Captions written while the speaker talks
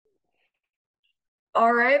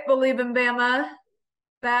All right, Bleav in Bama,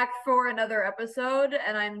 back for another episode,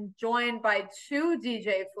 and I'm joined by two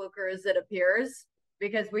DJ Flukers, it appears,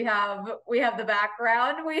 because we have the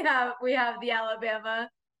background, we have the Alabama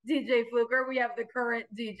DJ Fluker, we have the current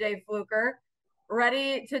DJ Fluker,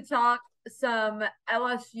 ready to talk some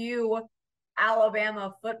LSU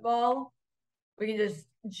Alabama football. We can just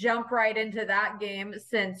jump right into that game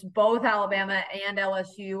since both Alabama and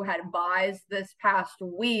LSU had byes this past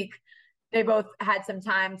week. They both had some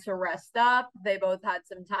time to rest up. They both had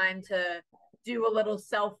some time to do a little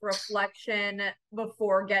self reflection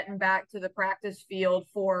before getting back to the practice field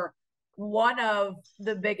for one of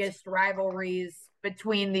the biggest rivalries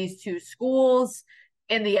between these two schools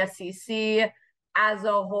in the SEC as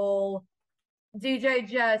a whole. DJ,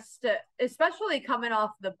 just especially coming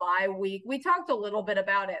off the bye week, we talked a little bit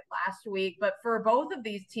about it last week, but for both of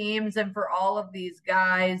these teams and for all of these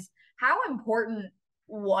guys, how important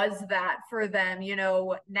was that for them?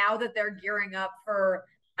 Now that they're gearing up for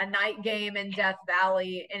a night game in Death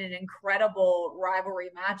Valley in an incredible rivalry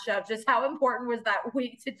matchup, just how important was that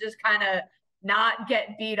week to just kind of not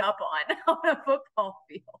get beat up on on a football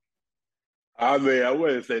field? I mean, I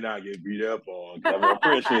wouldn't say not get beat up on. I mean, I'm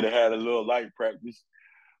pretty sure they had a little light practice,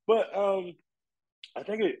 but I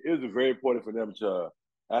think it is very important for them to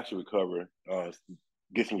actually recover,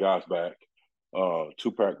 get some guys back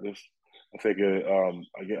to practice. I think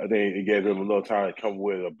it gave them a little time to come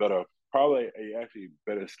with a better, probably a actually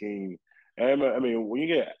better scheme. And I mean, when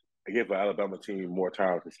you give an Alabama team more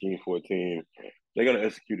time to scheme for a team, they're gonna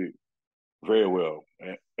execute it very well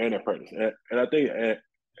and in practice. And I think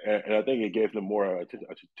it gave them more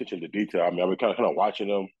attention to detail. I mean, I've been kind of watching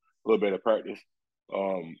them a little bit of practice.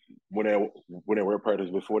 Um, when they were practice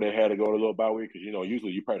before they had to go to a little bye week, because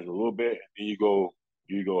usually you practice a little bit and then you go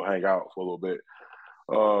hang out for a little bit.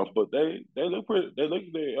 But they look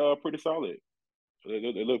pretty solid.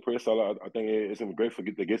 They look pretty solid. I think it's gonna be great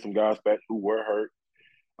to get some guys back who were hurt.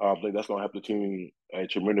 I think that's gonna help the team a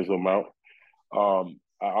tremendous amount. I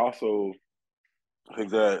also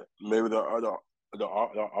think that maybe the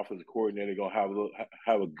offensive coordinator gonna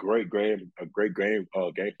have a great game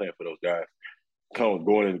plan for those guys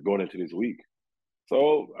going into this week.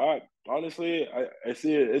 So I honestly I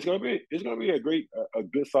see it. It's gonna be a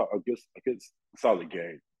good solid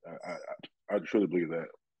game. I truly believe that.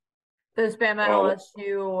 This Bama Um,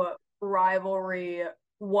 LSU rivalry,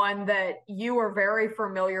 one that you are very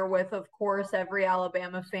familiar with, of course, every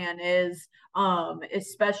Alabama fan is,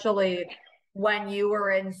 especially when you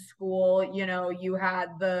were in school. You had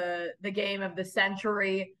the game of the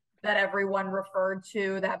century that everyone referred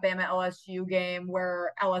to, that Bama LSU game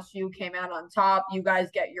where LSU came out on top. You guys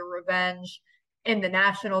get your revenge in the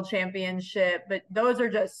national championship, but those are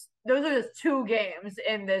just two games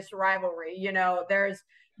in this rivalry. There's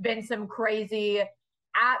been some crazy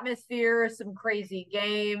atmosphere, some crazy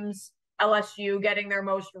games. LSU getting their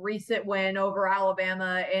most recent win over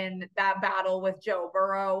Alabama in that battle with Joe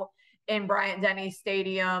Burrow in Bryant Denny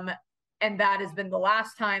Stadium. And that has been the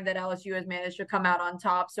last time that LSU has managed to come out on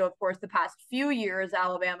top. So, of course, the past few years,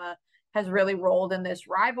 Alabama has really rolled in this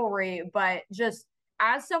rivalry. But just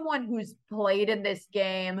as someone who's played in this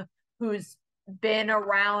game, who's been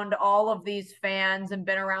around all of these fans and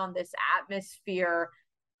been around this atmosphere,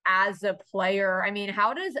 as a player. I mean,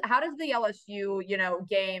 how does the LSU,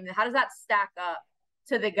 game, how does that stack up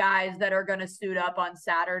to the guys that are going to suit up on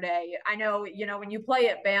Saturday? I know, when you play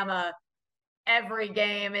at Bama, every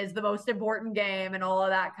game is the most important game and all of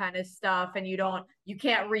that kind of stuff, and you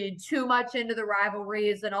can't read too much into the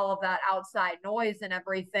rivalries and all of that outside noise and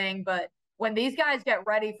everything, but when these guys get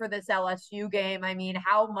ready for this LSU game, I mean,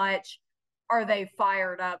 how much are they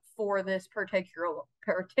fired up for this particular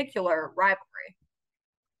rivalry?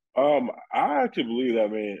 I actually believe that.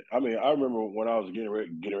 I mean, I remember when I was getting ready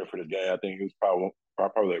for the game. I think it was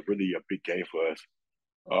probably like really a big game for us.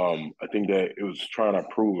 I think that it was trying to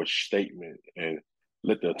prove a statement and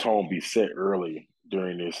let the tone be set early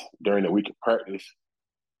during the week of practice,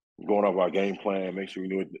 going over our game plan, make sure we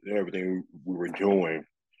knew everything we were doing,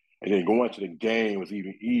 and then going to the game was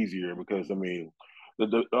even easier because I mean, I'm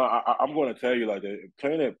going to tell you like that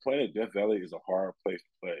playing at Death Valley is a hard place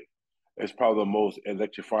to play. It's probably the most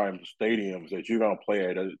electrifying stadiums that you're gonna play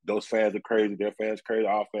at. Those fans are crazy. Their fans crazy.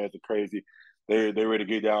 Our fans are crazy. They ready to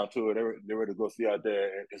get down to it. They're ready to go see out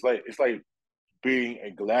there. It's like being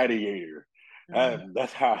a gladiator, Mm. and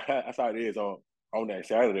that's how it is on that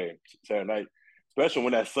Saturday night, especially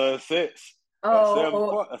when that sun sets at seven Oh,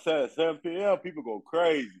 o'clock. At 7 p.m. People go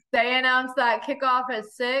crazy. they announced that kickoff at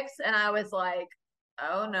 6, and I was like,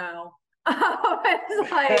 oh no.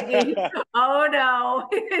 It's like, oh no,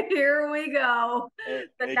 here we go. The it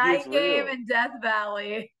gets night game real. in Death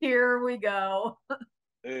Valley. Here we go.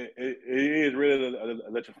 It is really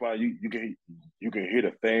electrifying. You can hear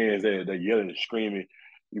the fans that yelling and screaming.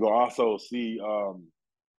 You can also see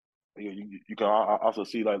you can also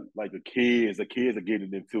see like the kids are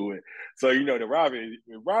getting into it. So the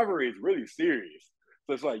rivalry is really serious.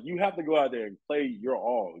 So it's like you have to go out there and play your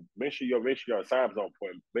all. Make sure your assignments on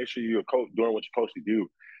point. Make sure you're coach doing what you're supposed to do,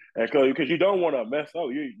 and because you don't want to mess up.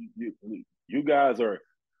 You guys are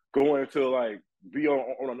going to like be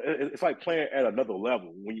on it's like playing at another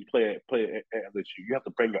level when you play at LSU. You have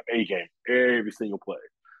to bring your A game every single play.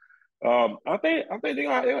 I think they're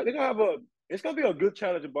gonna have a it's gonna be a good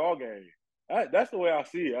challenging ball game. That's the way I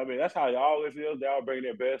see it. I mean, that's how it always is. They all bring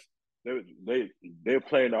their best. They're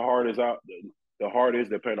playing the hardest out. The hardest.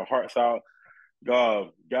 They're playing the hearts out.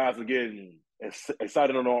 Guys are getting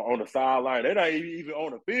excited on the sideline. They're not even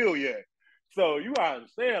on the field yet. So you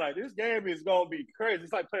understand, like this game is gonna be crazy.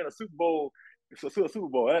 It's like playing a Super Bowl. It's a Super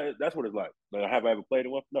Bowl. That's what it's like. Have I ever played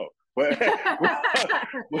in one? No. But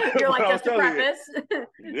You're what like, I was just a telling you, preface.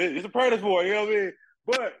 it's a practice for it, you know what I mean?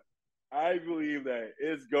 But I Bleav that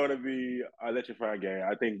it's gonna be an electrifying game.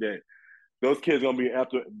 I think that those kids gonna be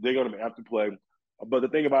after they're gonna be after play. But the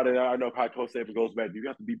thing about it, I know how Coach Saban goes back. You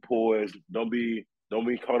have to be poised. Don't be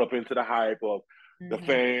caught up into the hype of the Mm-hmm.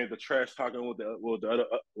 fans, the trash talking what the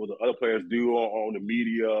other players do on the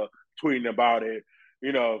media, tweeting about it.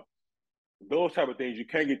 You know, those type of things. You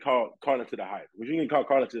can't get caught into the hype. When you get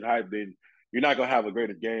caught into the hype, then you're not gonna have a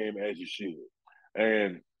greater game as you should.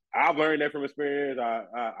 And I've learned that from experience.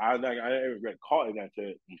 I never got caught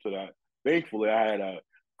into that. Thankfully, I had a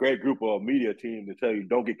great group of media team to tell you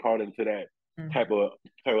don't get caught into that Mm-hmm. type of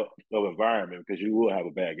environment because you will have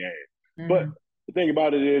a bad game. But Mm-hmm. the thing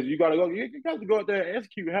about it is you gotta go. You got to go out there and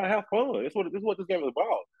execute, have fun. That's what this game is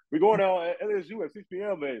about. We're going out at LSU at 6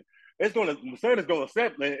 p.m. and the sun is gonna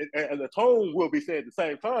set and the tone will be set at the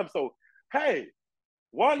same time. So hey,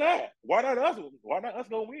 why not? Why not us? Why not us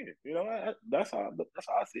gonna win? That's how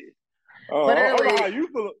I see it. I don't know how Literally. you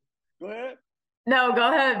feel. Go ahead. No, go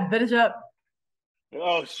ahead. Finish up.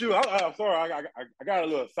 Oh shoot! I'm sorry. I got a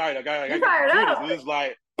little excited. I You're get to fired do this. up. It's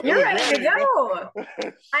like it You're was ready to ready. go.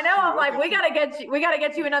 I know. I'm Shoot! like, Okay, shoot. we gotta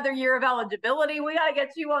get you another year of eligibility. We gotta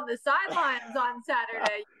get you on the sidelines on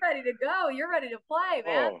Saturday. You're ready to go. You're ready to play,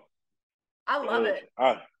 man. Oh, I love it.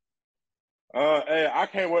 hey, I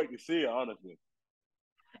can't wait to see it. Honestly.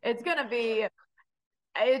 It's gonna be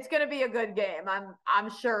it's gonna be a good game. I'm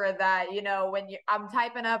sure of that, when I'm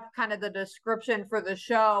typing up kind of the description for the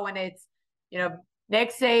show, and it's,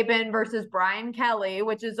 Nick Saban versus Brian Kelly,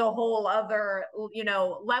 which is a whole other,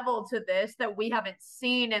 level to this that we haven't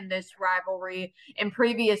seen in this rivalry in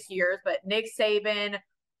previous years. But Nick Saban,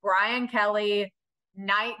 Brian Kelly,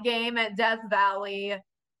 night game at Death Valley,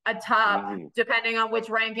 a top, Mm-hmm. depending on which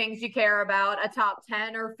rankings you care about, a top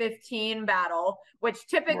 10 or 15 battle, which Right.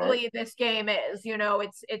 typically this game is.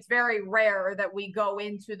 It's very rare that we go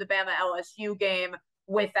into the Bama LSU game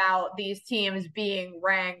without these teams being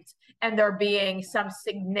ranked and there being some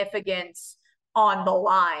significance on the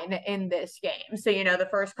line in this game. So, the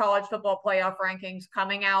first college football playoff rankings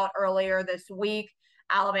coming out earlier this week,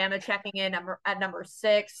 Alabama checking in at number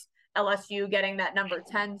 6, LSU getting that number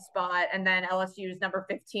 10 spot, and then LSU's number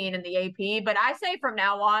 15 in the AP. But I say from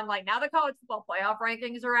now on, like, now the college football playoff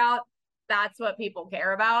rankings are out, that's what people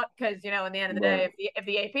care about. Because, in the end of the day, Right. if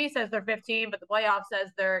the AP says they're 15, but the playoff says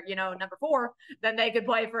they're, number 4, then they could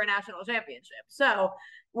play for a national championship. So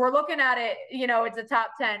we're looking at it, it's a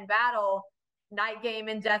top 10 battle, night game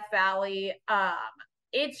in Death Valley.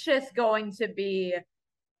 It's just going to be,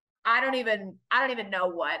 I don't even know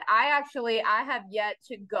what. I have yet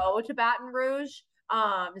to go to Baton Rouge.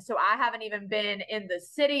 So I haven't even been in the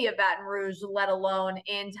city of Baton Rouge, let alone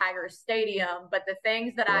in Tiger Stadium. But the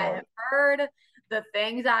things that I have Right. heard, the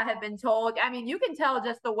things I have been told, I mean, you can tell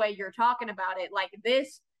just the way you're talking about it. Like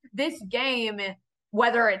this game,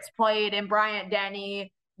 whether it's played in Bryant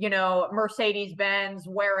Denny, Mercedes Benz,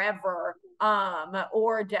 wherever,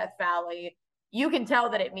 or Death Valley, you can tell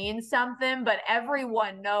that it means something, but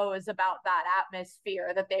everyone knows about that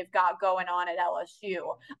atmosphere that they've got going on at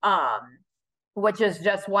LSU, which is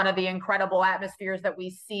just one of the incredible atmospheres that we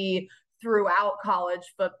see throughout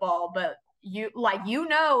college football. But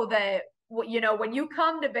that, when you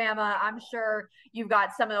come to Bama, I'm sure you've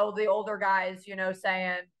got some of the older guys,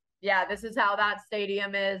 saying, yeah, this is how that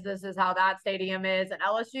stadium is. This is how that stadium is. And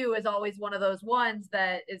LSU is always one of those ones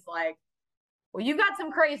that is like, well, you got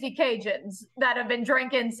some crazy Cajuns that have been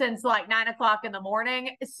drinking since like 9 o'clock in the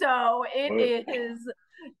morning. So it But is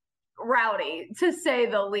rowdy to say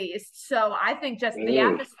the least. So I think just It the is.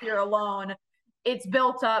 atmosphere alone, it's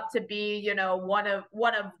built up to be, one of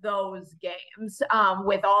those games,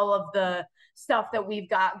 with all of the stuff that we've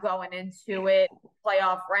got going into it,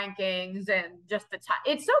 playoff rankings, and just the time.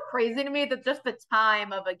 It's so crazy to me that just the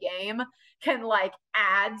time of a game can like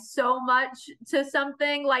add so much to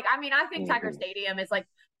something. Like, I mean, I think Tiger Mm-hmm. Stadium is like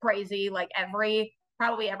crazy, like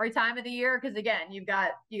probably every time of the year, because again, you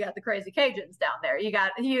got the crazy Cajuns down there. You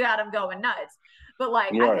got them going nuts. But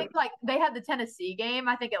like, I Right. think like they had the Tennessee game,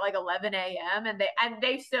 I think at like 11 a.m. and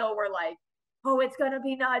they still were like, oh, it's gonna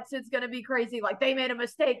be nuts, it's gonna be crazy. Like they made a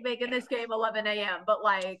mistake making this game 11 a.m. But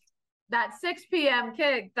like that 6 p.m.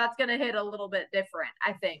 kick, that's gonna hit a little bit different,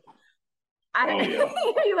 I think. Oh yeah.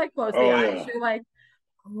 You like close the Oh eyes. yeah. You're like,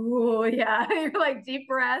 oh yeah. You're like deep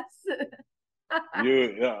breaths.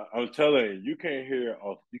 Yeah, I'm telling you, you can't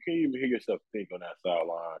even hear yourself think on that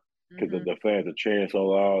sideline because Mm-hmm. the fans are cheering so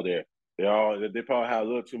loud. They probably had a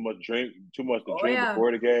little too much to Oh drink yeah.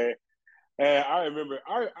 before the game. And I remember,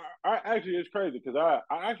 I actually it's crazy because I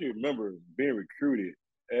actually remember being recruited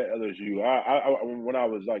at LSU. When I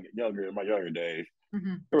was like younger in my younger days,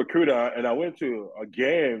 Mm-hmm. a recruiter, and I went to a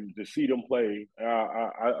game to see them play.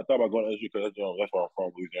 I thought about going to LSU because that's where I'm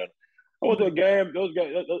from, Louisiana. I went to a Mm-hmm. game. Those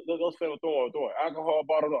guys, those fans were throwing alcohol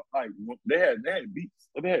bottles up. Like they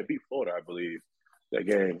had beat Florida, I Bleav. That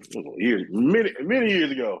game it was years, many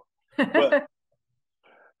years ago. But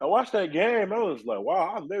I watched that game. I was like,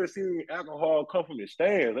 wow, I've never seen alcohol come from the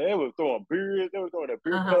stands. They were throwing beers. They were throwing their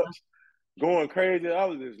beer Uh-huh. cups, going crazy. I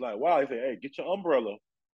was just like, wow. He said, hey, get your umbrella.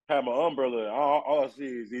 Have my umbrella. All I see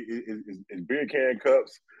is beer can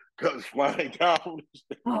cups flying down from the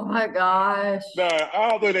stand. Oh my gosh. Now, I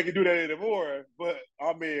don't think they can do that anymore, but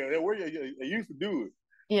I mean, they used to do it.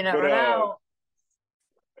 You But never know.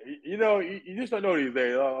 you just don't know these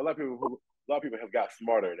days. A lot of people have got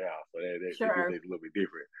smarter now, so they do Sure. things a little bit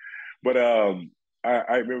different. But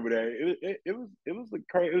I remember that it was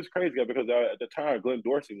crazy because at the time Glenn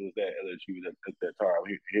Dorsey was at LSU at that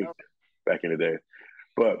time. He was Oh, back in the day.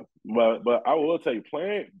 But I will tell you,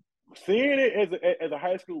 seeing it as a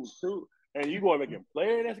high school recruit, and you going to make him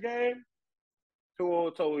play in this game,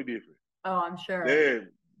 totally different. I'm sure.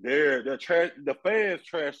 They're trash. The fans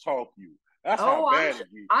trash talk you. That's how Oh, bad it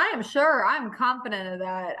is. I am sure. I'm confident of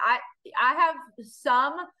that. I have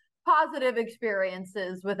some positive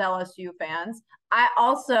experiences with LSU fans. I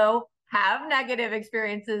also have negative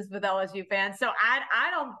experiences with LSU fans. So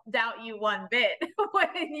I don't doubt you one bit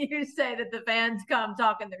when you say that the fans come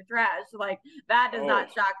talking their trash. Like that does not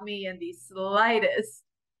Oh, shock me in the slightest.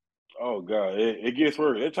 oh God, it gets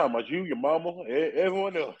worse. They're talking about you, your mama,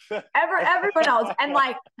 everyone else. Everyone else. And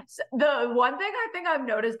like the one thing I think I've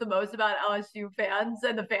noticed the most about LSU fans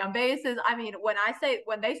and the fan base is, I mean, when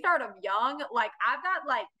they start them young, like I've got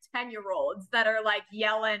like 10-year-olds that are like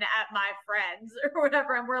yelling at my friends or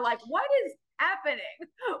whatever, and we're like, what is happening?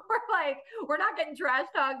 We're not getting trash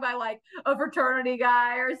talked by like a fraternity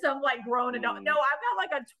guy or some like grown adult. No, Mm, I've got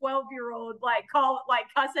like a 12-year-old like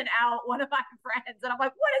cussing out one of my friends, and I'm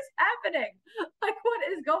like, what is happening? Like,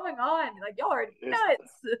 what is going on? Like, y'all are it's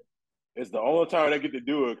nuts. it's the only time they get to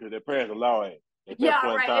do it because their parents allow it at that Yeah,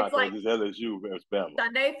 point in right. time It's because like it's LSU versus Bama.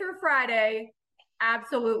 Sunday through Friday,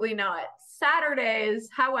 absolutely not. Saturdays,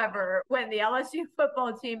 however, when the LSU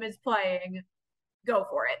football team is playing, go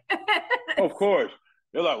for it. Of course,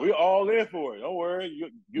 they're like we all in for it. Don't worry,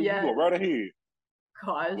 you go Yes, right ahead.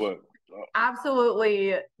 gosh. But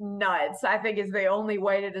Absolutely nuts, I think, is the only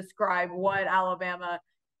way to describe what Alabama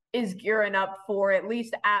is gearing up for, at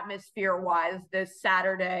least atmosphere wise, this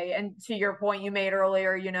Saturday. And to your point you made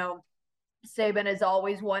earlier, Saban is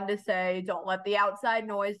always one to say, don't let the outside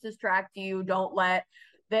noise distract you. Don't let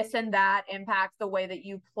this and that impact the way that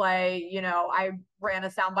you play. I ran a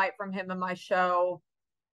soundbite from him in my show,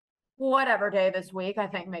 whatever day this week. I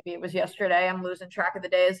think maybe it was yesterday. I'm losing track of the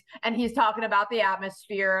days. And he's talking about the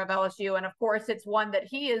atmosphere of LSU. And of course, it's one that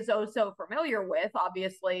he is oh so familiar with,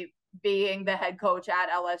 obviously, being the head coach at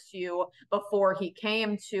LSU before he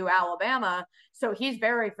came to Alabama. So he's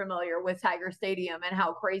very familiar with Tiger Stadium and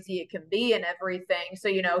how crazy it can be and everything. So,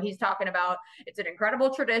 he's talking about it's an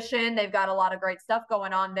incredible tradition. They've got a lot of great stuff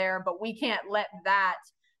going on there, but we can't let that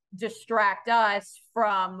distract us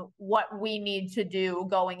from what we need to do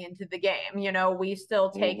going into the game. We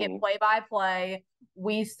still take it mm-hmm, play by play.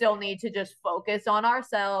 We still need to just focus on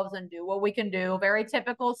ourselves and do what we can do. Very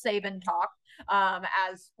typical Saban talk,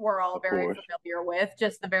 as we're all of very course, familiar with.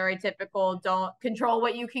 Just the very typical don't control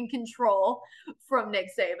what you can control from Nick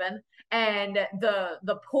Saban. And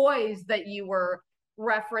the poise that you were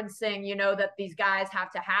referencing, that these guys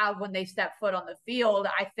have to have when they step foot on the field.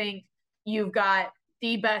 I think you've got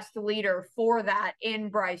the best leader for that in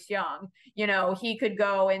Bryce Young. He could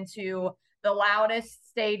go into the loudest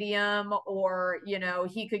stadium, or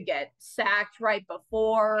he could get sacked right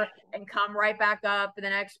before and come right back up for the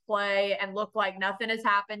next play and look like nothing has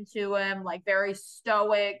happened to him, like very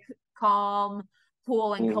stoic, calm,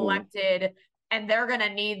 cool, and collected. And they're going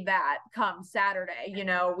to need that come Saturday.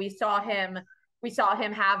 We saw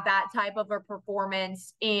him have that type of a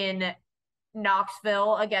performance in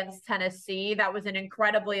Knoxville against Tennessee. That was an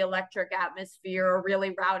incredibly electric atmosphere, a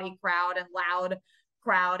really rowdy crowd and loud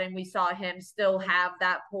crowd. And we saw him still have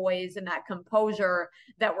that poise and that composure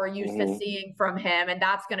that we're used to seeing from him. And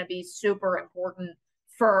that's going to be super important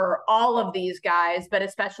for all of these guys, but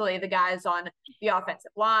especially the guys on the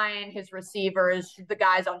offensive line, his receivers, the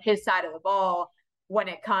guys on his side of the ball when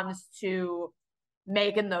it comes to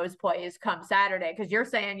making those plays come Saturday. Because you're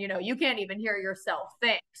saying, you can't even hear yourself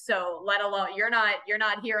think. So let alone you're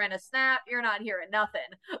not hearing a snap, you're not hearing nothing.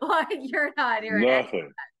 Like you're not hearing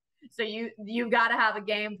nothing. So you got to have a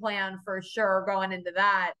game plan for sure going into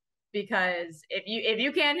that, because if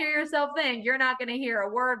you can't hear yourself think, you're not going to hear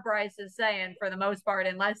a word Bryce is saying for the most part,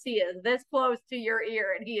 unless he is this close to your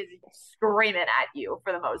ear and he is screaming at you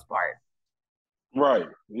for the most part. Right.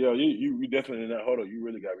 Yeah, you definitely in that hold up. You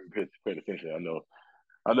really got to be paying attention.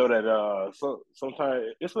 I know that sometimes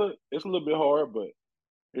it's a little bit hard, but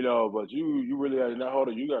but you really got in that hold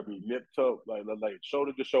up. You got to be nipped up like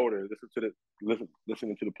shoulder to shoulder.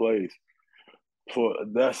 Listening to the plays.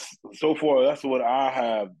 That's what I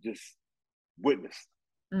have just witnessed.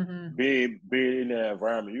 Being in that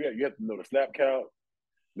environment, you have to know the snap count,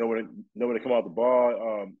 know when to come out the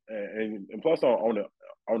ball, and plus on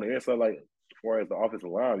the inside, like as far as the offensive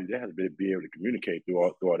line, they have to be able to communicate through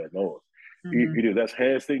all that noise. Either that's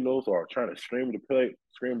hand signals or trying to scream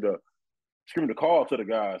the call to the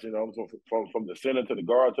guys. From the center to the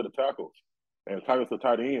guard to the tackles, and tackles to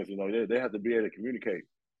tight ends. They have to be able to communicate.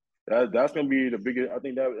 That's going to be the biggest. I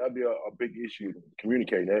think that'd be a big issue.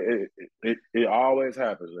 Communicating. It always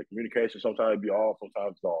happens. The communication sometimes be off,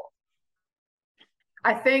 sometimes it's on.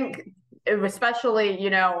 I think,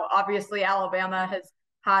 especially, obviously Alabama has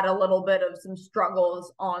had a little bit of some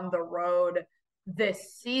struggles on the road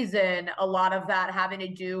this season. A lot of that having to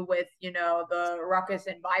do with, the ruckus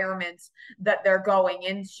environments that they're going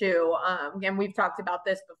into. And we've talked about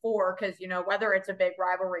this before because, whether it's a big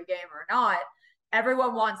rivalry game or not,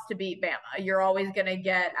 everyone wants to beat Bama. You're always going to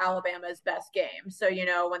get Alabama's best game. So,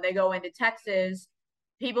 when they go into Texas,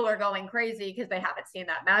 people are going crazy because they haven't seen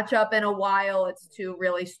that matchup in a while. It's two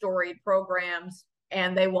really storied programs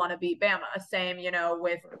and they want to beat Bama. Same,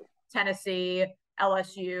 with Tennessee,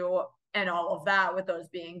 LSU, and all of that, with those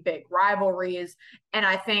being big rivalries. And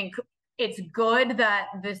I think it's good that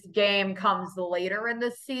this game comes later in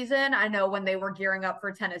the season. I know when they were gearing up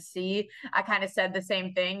for Tennessee, I kind of said the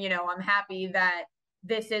same thing. I'm happy that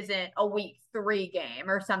this isn't a week 3 game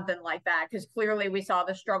or something like that, because clearly we saw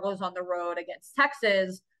the struggles on the road against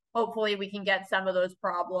Texas. Hopefully we can get some of those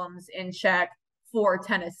problems in check for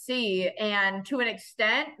Tennessee. And to an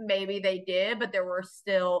extent, maybe they did, but there were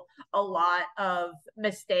still a lot of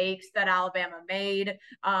mistakes that Alabama made,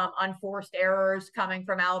 unforced errors coming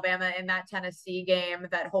from Alabama in that Tennessee game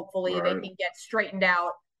that hopefully they can get straightened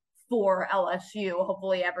out for LSU.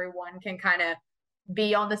 Hopefully everyone can kind of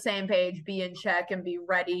be on the same page, be in check, and be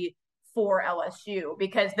ready for LSU,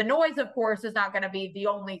 because the noise, of course, is not going to be the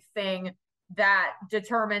only thing that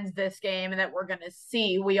determines this game and that we're going to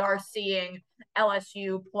see. We are seeing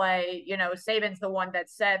LSU play, Saban's the one that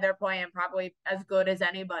said they're playing probably as good as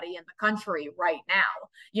anybody in the country right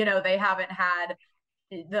now. They haven't had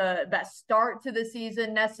the best start to the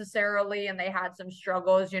season necessarily, and they had some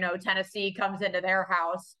struggles. Tennessee comes into their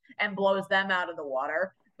house and blows them out of the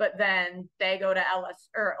water, but then they go to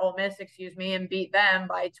Ole Miss, and beat them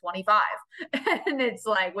by 25. And it's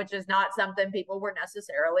like, which is not something people were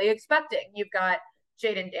necessarily expecting. You've got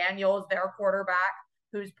Jaden Daniels, their quarterback,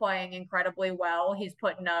 who's playing incredibly well. He's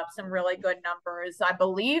putting up some really good numbers. I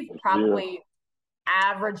Bleav probably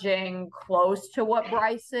averaging close to what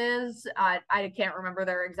Bryce is. I can't remember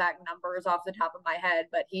their exact numbers off the top of my head,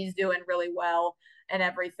 but he's doing really well and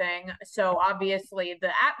everything. So obviously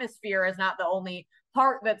the atmosphere is not the only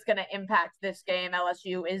part that's going to impact this game.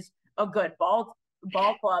 LSU is a good ball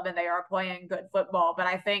club and they are playing good football. But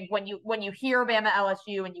I think when you hear Bama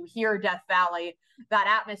LSU and you hear Death Valley,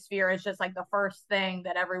 that atmosphere is just like the first thing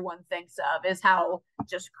that everyone thinks of, is how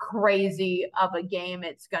just crazy of a game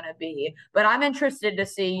it's going to be. But I'm interested to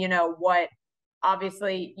see, what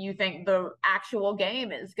obviously you think the actual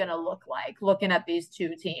game is going to look like, looking at these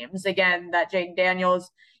two teams. Again, that Jaden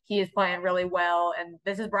Daniels, he is playing really well. And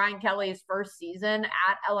this is Brian Kelly's first season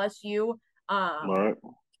at LSU. Right.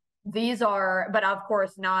 These are, but of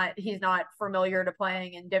course not, he's not familiar to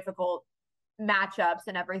playing in difficult matchups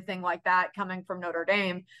and everything like that coming from Notre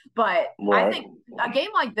Dame. But I Right. think a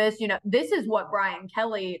game like this, this is what Brian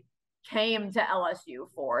Kelly came to LSU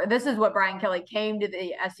for. This is what Brian Kelly came to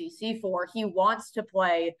the SEC for. He wants to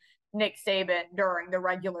play Nick Saban during the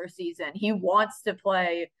regular season. He wants to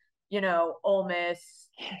play, Ole Miss,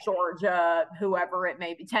 Georgia, whoever it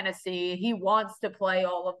may be, Tennessee. He wants to play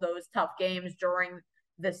all of those tough games during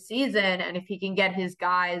the season. And if he can get his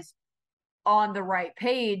guys on the right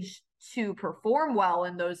page to perform well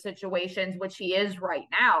in those situations, which he is right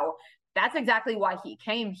now, that's exactly why he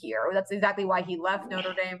came here. That's exactly why he left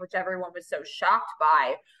Notre Dame, which everyone was so shocked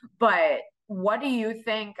by. But what do you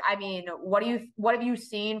think? I mean, what have you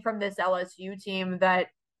seen from this LSU team that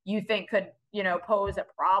you think could, pose a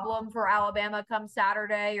problem for Alabama come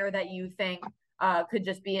Saturday, or that you think could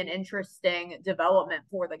just be an interesting development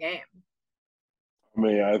for the game?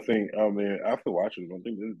 after watching them, I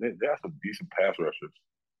think they have some decent pass rushers.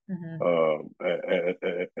 Mm-hmm.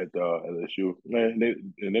 At LSU,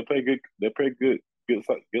 and they play good. They play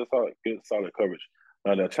solid coverage.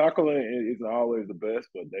 Now the tackling isn't always the best,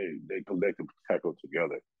 but they collectively tackle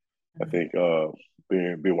together. Mm-hmm. I think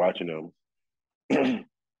being watching them, and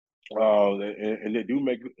they do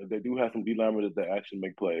have some D linemen that actually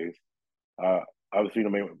make plays. I've seen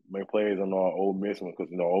them make plays on our Ole Miss one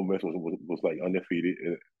because Ole Miss was like undefeated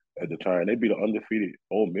at the time. They beat an undefeated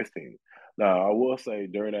Ole Miss team. Now I will say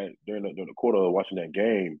during the quarter of watching that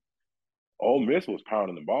game, Ole Miss was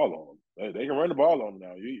pounding the ball on them. They can run the ball on them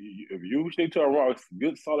now. If you stick to a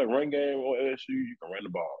good solid run game on LSU, you can run the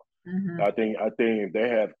ball. Mm-hmm. I think if they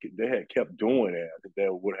had kept doing it, I think they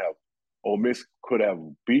would have Ole Miss could have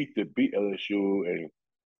beat LSU and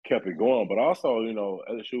kept it going. But also,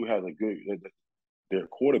 LSU has a good their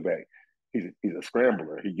quarterback. He's a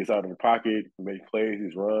scrambler. He gets out of the pocket, makes plays, he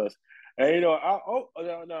runs. And I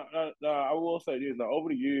will say this. Now, over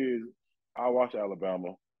the years, I watch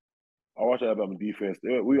Alabama. I watch Alabama defense.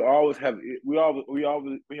 We have always had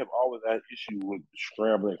issue with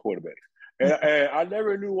scrambling quarterbacks, and I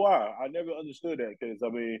never knew why. I never understood that because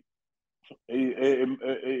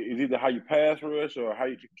it's either how you pass rush or how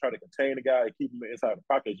you try to contain the guy and keep him inside the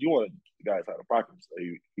pocket. You want the guy inside the pocket, so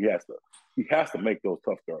he has to make those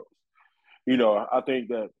tough throws. I think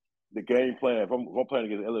that the game plan, if I'm playing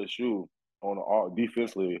against LSU on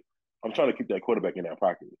defensively, I'm trying to keep that quarterback in that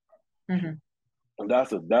pocket. Mm-hmm. And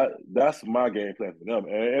that's my game plan for them.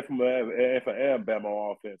 And if I am Bama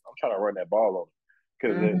on offense, I'm trying to run that ball on them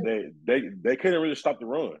because they couldn't really stop the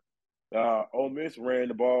run. Ole Miss ran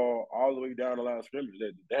the ball all the way down the line of scrimmage.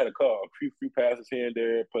 They had a few passes here and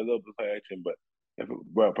there, put a little bit of action, but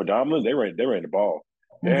predominantly they ran the ball.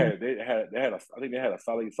 I think they had a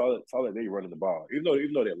solid day running the ball. Even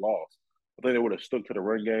though they lost, I think they would have stuck to the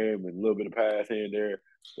run game and a little bit of pass here and there.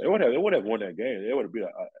 They would have won that game. They would have beat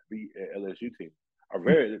an LSU team, a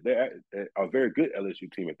very good LSU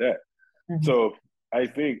team at that. Mm-hmm. So I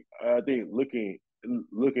think looking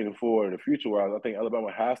for the future wise, I think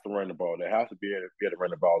Alabama has to run the ball. They have to be able to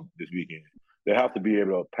run the ball this weekend. They have to be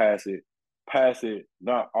able to pass it,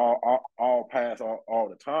 not all pass all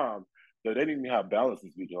the time. So they didn't have balance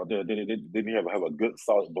this weekend. They didn't have a good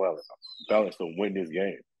solid balance to win this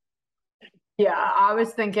game. Yeah, I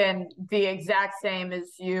was thinking the exact same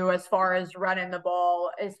as you as far as running the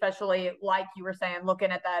ball, especially like you were saying,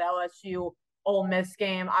 looking at that LSU Ole Miss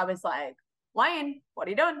game. I was like, Lane, what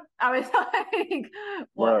are you doing? I was like,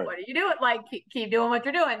 what are you doing? Like, keep doing what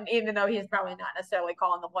you're doing, even though he's probably not necessarily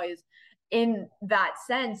calling the plays in that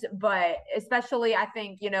sense. But especially, I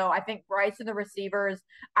think Bryce and the receivers,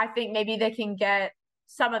 I think maybe they can get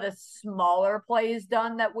some of the smaller plays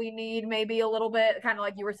done that we need, maybe a little bit, kind of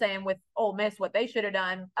like you were saying with Ole Miss, what they should have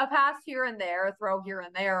done, a pass here and there, a throw here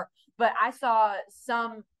and there. But I saw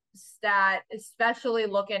some stat, especially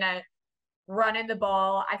looking at running the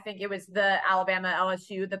ball. I think it was the Alabama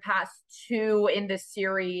LSU, the past two in the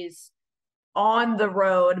series on the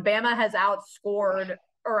road. Bama has outrushed,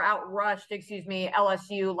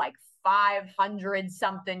 LSU like 500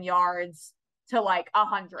 something yards to like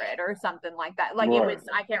 100 or something like that. Like It was,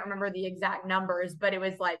 I can't remember the exact numbers, but it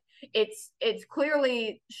was like, it's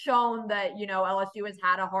clearly shown that, LSU has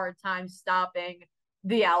had a hard time stopping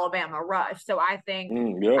the Alabama rush. So I think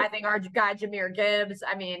our guy Jahmyr Gibbs,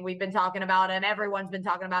 I mean, we've been talking about him. Everyone's been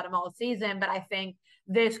talking about him all season, but I think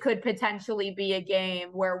this could potentially be a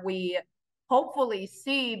game where we hopefully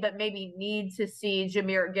see, but maybe need to see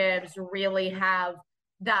Jahmyr Gibbs really have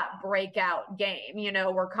that breakout game.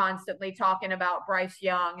 We're constantly talking about Bryce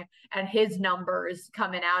Young and his numbers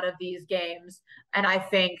coming out of these games. And I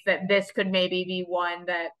think that this could maybe be one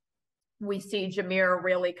that we see Jameer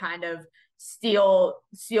really kind of steal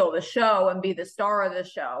the show and be the star of the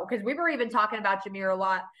show. Because we were even talking about Jameer a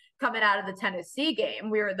lot coming out of the Tennessee game.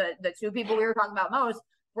 We were the two people we were talking about most,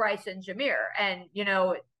 Bryce and Jameer. And, you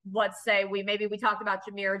know, let's say we talked about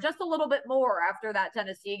Jameer just a little bit more after that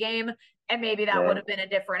Tennessee game, and maybe that would have been a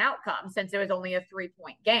different outcome since it was only a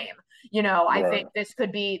 3-point game. You know, I think this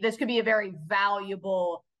could be a very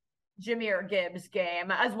valuable Jameer Gibbs game,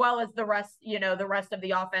 as well as the rest of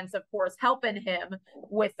the offense, of course, helping him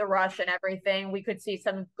with the rush and everything. We could see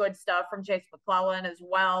some good stuff from Chase McClellan as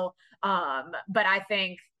well. But I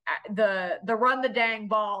think the run the dang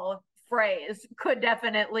ball phrase could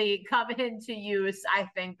definitely come into use, I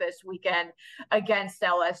think, this weekend against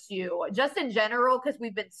LSU. Just in general, because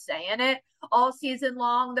we've been saying it all season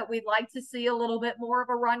long that we'd like to see a little bit more of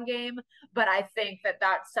a run game. But I think that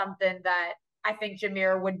that's something that I think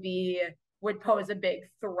Jameer would pose a big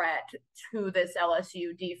threat to this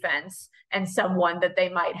LSU defense, and someone that they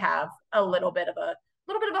might have a little bit of a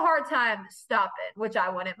hard time stopping, which I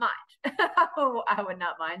wouldn't mind. I would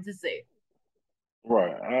not mind to see.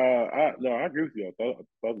 Right. I agree with you. I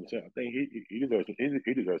think he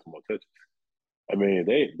deserves some more touches. I mean,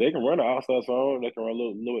 they can run the outside zone. They can run a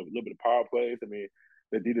little bit of power plays. I mean,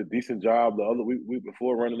 they did a decent job the other week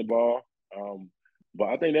before running the ball. But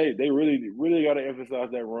I think they really got to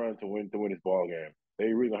emphasize that run to win this ball game.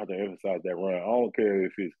 They really have to emphasize that run. I don't care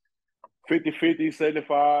if it's 50-50,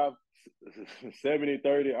 75,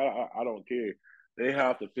 70-30. I don't care. They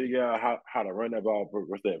have to figure out how to run that ball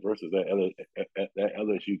versus that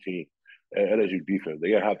LSU team, that LSU defense.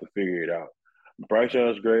 They gotta have to figure it out. Bryce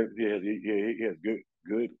Young's great. He has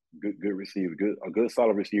good receiver, a good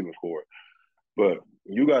solid receiving core. But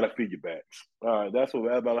you got to feed your backs. That's what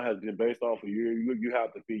Alabama has been based on for years. You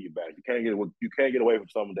have to feed your backs. You can't get away from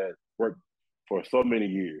someone that worked for so many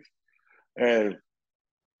years. And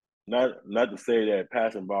not to say that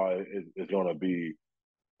passing ball is going to be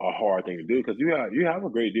a hard thing to do, because you have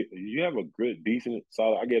a good, decent,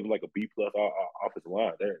 solid. I give them like a B plus offensive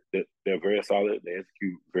line. They're very solid. They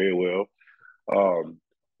execute very well.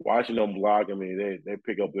 Watching them block, I mean, they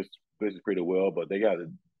pick up this pretty well, but they got to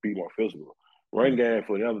be more physical. Run game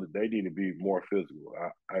for them, they need to be more physical.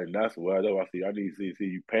 And that's what I see. I need to see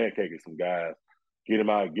you pancaking some guys, get them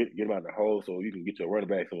out the hole so you can get your running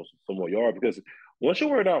back some more yards. Because once you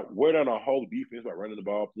wear down a whole defense by running the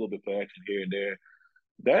ball, a little bit of action here and there,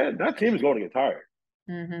 that team is going to get tired.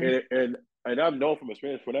 Mm-hmm. And I've known from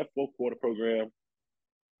experience for that fourth quarter program,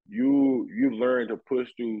 you've learned to push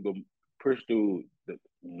through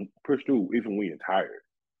even when you're tired.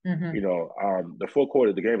 Mm-hmm. You know, the fourth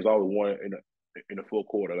quarter, the game is always won in the fourth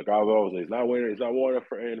quarter. Like I always say, it's not won in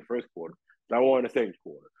the first quarter. It's not won in the second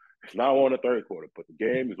quarter. It's not won in the third quarter. But the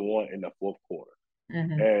game is won in the fourth quarter.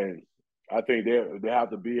 Mm-hmm. And I think they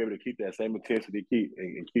have to be able to keep that same intensity, keep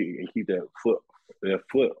that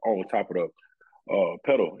foot on top of the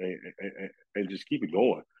pedal and just keep it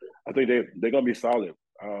going. I think they're gonna be solid.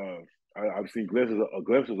 I've seen glimpses of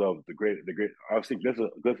the great. I've seen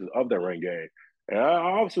glimpses of that run game. And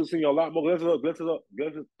I also seen a lot more glimpses of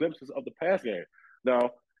the pass game.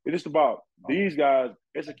 Now, it's just about these guys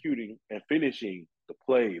executing and finishing the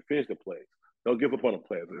play, finish the play. Don't give up on the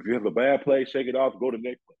play. If you have a bad play, shake it off, go to the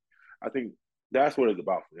next play. I think that's what it's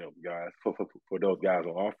about for them guys, for those guys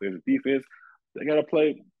on offense. Defense, they got to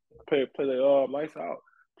play their lights out.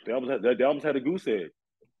 They almost had a goose egg.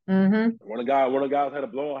 Mm-hmm. One of the guys had a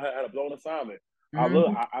blown assignment.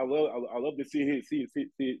 Mm-hmm. I love to see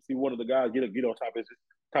one of the guys get on top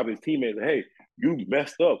of his teammates. And, hey, you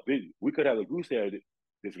messed up. We could have a goose egg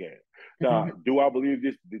this game. Now, mm-hmm. Do I believe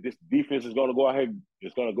this defense is going to go ahead?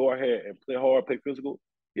 It's going to go ahead and play hard, play physical.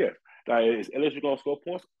 Yes. Now, is LSU going to score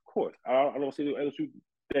points? Of course. I don't see the LSU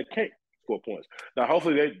that can't score points. Now,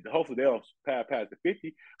 hopefully they'll pass the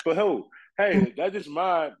 50. But hey, that's just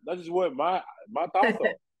what my thoughts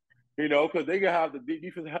are. You know, because the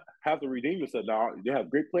defense have to redeem themselves. Now they have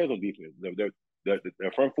great players on defense.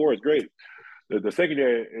 Their front four is great. The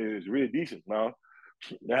secondary is really decent. Now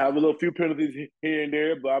they have a little few penalties here and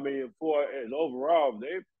there, but I mean, overall,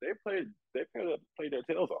 they played their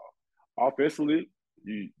tails off. Offensively,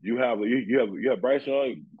 you have Bryce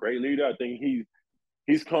Young, great leader. I think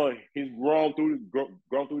he's grown through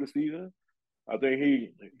the season. I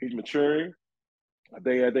think he's maturing. I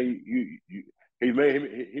think he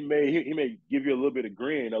may give you a little bit of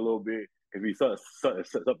grin a little bit if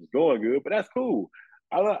something's going good, but that's cool.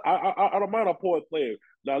 I don't mind a poor player.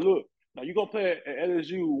 Now look, you're gonna play at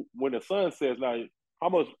LSU when the sun sets. Now how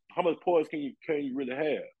much poise can you really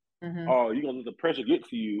have? Mm-hmm. Or you're gonna let the pressure get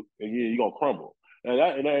to you and you're gonna crumble. And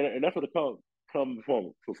that's what it comes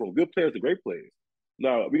from good players to great players.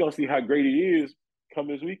 Now we're gonna see how great he is come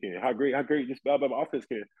this weekend. How great this Alabama offense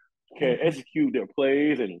can execute their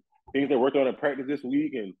plays and things they worked on in practice this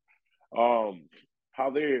week, and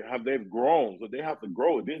they've grown. So they have to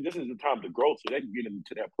grow. This is the time to grow so they can get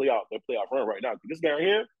into that playoff run right now. This guy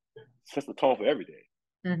here sets the tone for everything.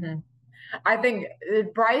 Mm-hmm. I think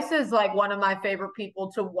Bryce is like one of my favorite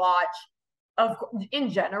people to watch in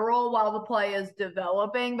general while the play is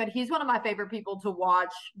developing, but he's one of my favorite people to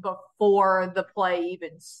watch before the play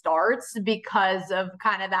even starts because of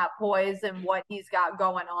kind of that poise and what he's got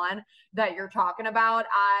going on that you're talking about.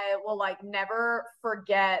 I will like never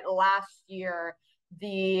forget last year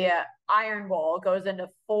the Iron Bowl goes into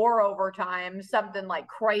 4 overtime, something like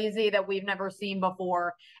crazy that we've never seen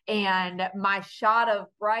before. And my shot of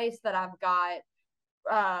Bryce that I've got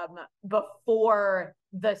before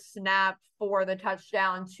the snap for the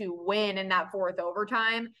touchdown to win in that 4th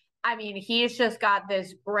overtime. I mean, he's just got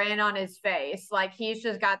this grin on his face. Like, he's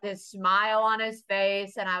just got this smile on his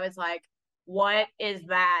face. And I was like, what is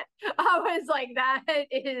that? I was like, that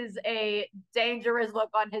is a dangerous look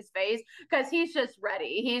on his face because he's just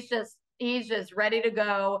ready. He's just ready to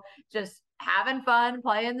go, just having fun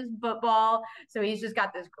playing this football. So he's just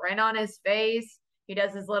got this grin on his face. He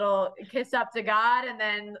does his little kiss up to God, and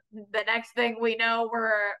then the next thing we know,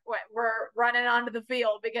 we're running onto the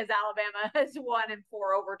field because Alabama has won in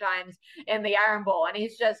 4 overtimes in the Iron Bowl, and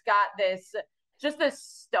he's just got this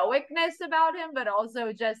stoicness about him, but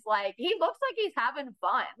also just like he looks like he's having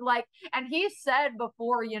fun. Like, and he said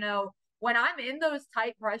before, when I'm in those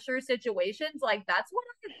tight pressure situations, like that's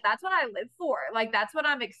what I live for. Like that's what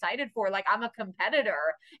I'm excited for. Like I'm a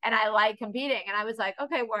competitor and I like competing. And I was like,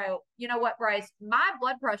 okay, well, you know what, Bryce, my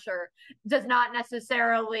blood pressure does not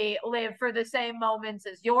necessarily live for the same moments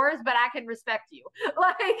as yours, but I can respect you.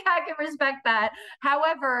 Like I can respect that.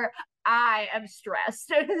 However, I am stressed.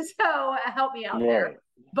 So help me out there.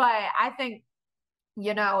 But I think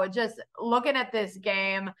just looking at this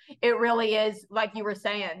game, it really is like you were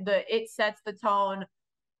saying, it sets the tone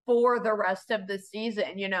for the rest of the season.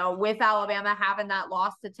 With Alabama having that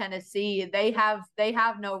loss to Tennessee, they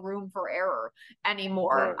have no room for error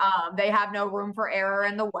anymore. Right. They have no room for error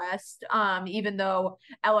in the West. Even though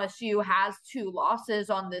LSU has 2 losses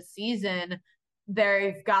on this season,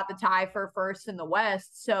 they've got the tie for first in the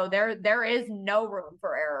West. So there is no room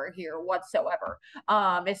for error here whatsoever.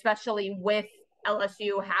 Especially with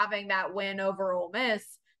LSU having that win over Ole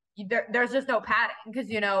Miss, there's just no padding because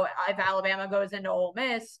if Alabama goes into Ole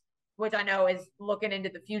Miss, which I know is looking into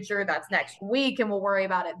the future, that's next week, and we'll worry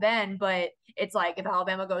about it then. But it's like if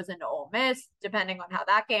Alabama goes into Ole Miss, depending on how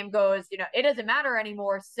that game goes, it doesn't matter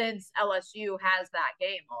anymore since LSU has that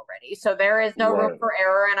game already. So there is no room for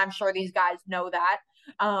error, and I'm sure these guys know that.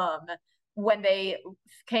 When they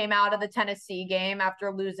came out of the Tennessee game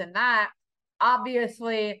after losing that,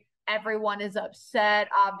 obviously everyone is upset.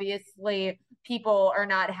 Obviously, people are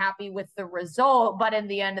not happy with the result. But in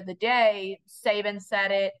the end of the day, Saban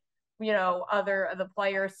said it. Other of the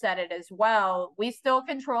players said it as well. We still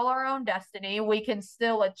control our own destiny. We can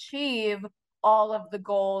still achieve all of the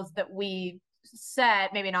goals that we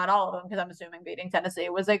set. Maybe not all of them, because I'm assuming beating Tennessee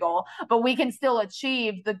was a goal. But we can still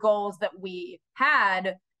achieve the goals that we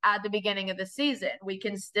had at the beginning of the season. We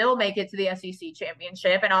can still make it to the SEC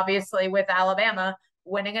championship. And obviously with Alabama,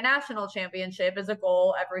 winning a national championship is a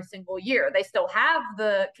goal every single year. They still have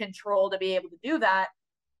the control to be able to do that,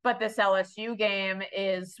 but this LSU game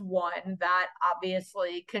is one that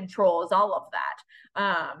obviously controls all of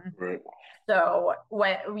that. Right. So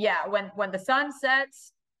when the sun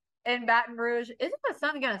sets in Baton Rouge, isn't the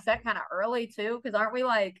sun going to set kind of early too? Because aren't we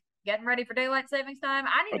like getting ready for daylight savings time?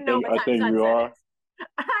 I need to know what time sunset is.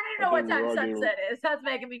 I don't know what time sunset is. That's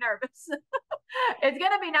making me nervous. It's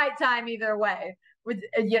going to be nighttime either way.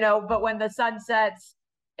 But when the sun sets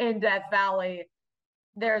in Death Valley,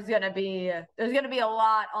 there's going to be a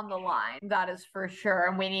lot on the line. That is for sure.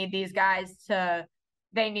 And we need these guys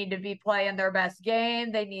they need to be playing their best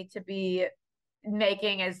game. They need to be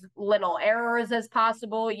making as little errors as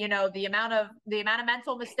possible. The amount of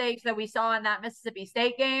mental mistakes that we saw in that Mississippi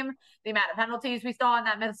State game, the amount of penalties we saw in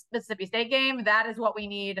that Mississippi State game, that is what we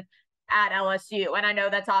need at LSU. And I know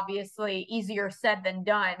that's obviously easier said than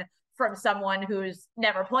done from someone who's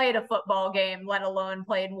never played a football game, let alone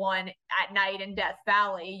played one at night in Death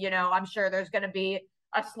Valley. I'm sure there's going to be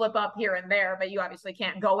a slip up here and there, but you obviously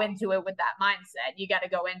can't go into it with that mindset. You got to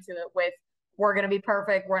go into it with, we're going to be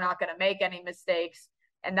perfect. We're not going to make any mistakes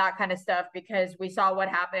and that kind of stuff, because we saw what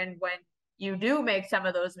happened when you do make some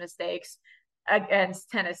of those mistakes against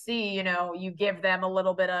Tennessee. You give them a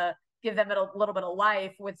little bit of give them a little bit of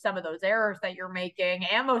life with some of those errors that you're making.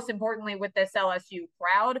 And most importantly, with this LSU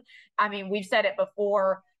crowd, I mean, we've said it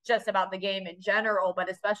before just about the game in general, but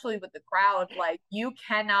especially with the crowd, like you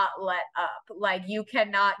cannot let up. Like you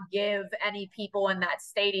cannot give any people in that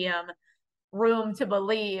stadium room to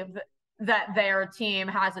believe that their team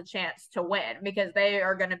has a chance to win, because they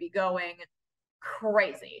are going to be going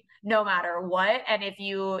crazy no matter what. And if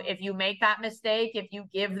you make that mistake, if you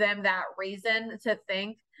give them that reason to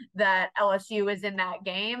think that LSU is in that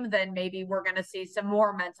game, then maybe we're going to see some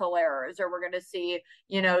more mental errors, or we're going to see,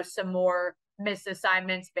 some more missed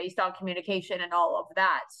assignments based on communication and all of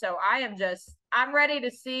that. So I'm ready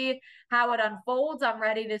to see how it unfolds. I'm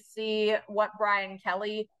ready to see what Brian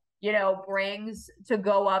Kelly, brings to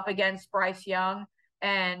go up against Bryce Young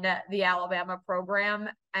and the Alabama program.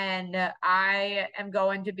 And I am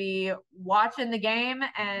going to be watching the game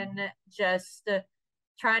and just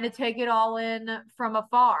trying to take it all in from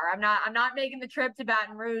afar. I'm not making the trip to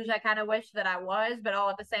Baton Rouge. I kind of wish that I was, but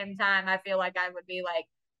all at the same time, I feel like I would be like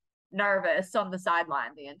nervous on the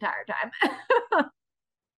sideline the entire time.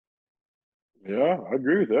 Yeah, I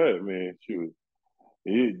agree with that. I mean, shoot,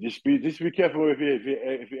 just be careful if you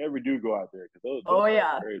ever do go out there, because those Oh guys are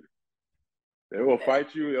yeah. crazy. They will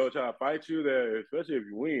fight you. They'll try to fight you there, especially if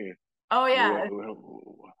you win. Oh yeah.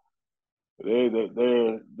 They're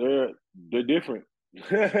different.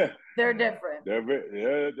 They're different.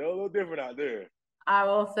 They're a little different out there. I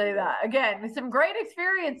will say that. Again, some great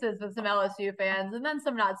experiences with some LSU fans, and then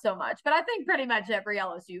some not so much. But I think pretty much every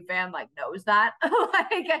LSU fan knows that.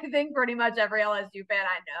 I think pretty much every LSU fan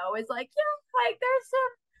I know is like, yeah,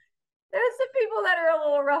 there's some people that are a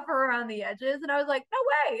little rougher around the edges. And I was like, no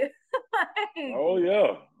way. Oh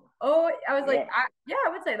yeah. Oh, I was like, yeah.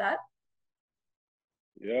 I would say that.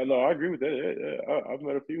 Yeah, no, I agree with that. Yeah. I've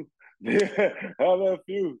met a few. I've met a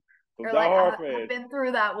few. You're like, I've been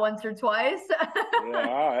through that once or twice.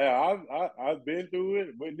 I've been through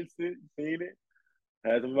it, witnessed it, seen it.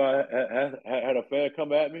 Had somebody had a fan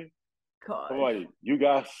come at me. Gosh. Like, you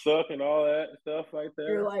guys suck and all that stuff like that.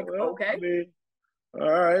 You're like, okay. I mean, all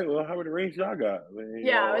right. Well, how many rings y'all got? I mean,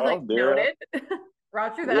 I was like, noted.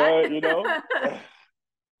 Roger that. Yeah,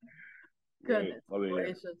 Goodness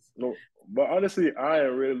gracious. No, but honestly, I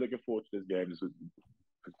am really looking forward to this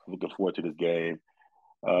game.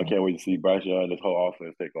 I can't wait to see Bryce Young and this whole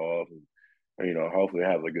offense take off, and hopefully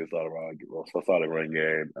have a good solid run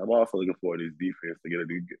game. I'm also looking forward to this defense to get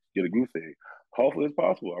a goose egg. Hopefully, it's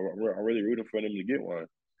possible. I'm really rooting for them to get one.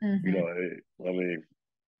 Mm-hmm. I mean,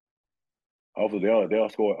 hopefully they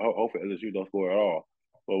don't score. Hopefully LSU don't score at all.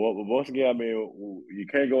 But once again, I mean, you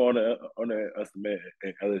can't go on the estimate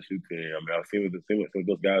an LSU team. I mean, I've seen what some of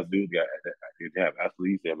those guys do. They have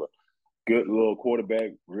athletes. They have a good little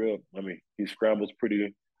quarterback. I mean, he scrambles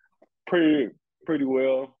pretty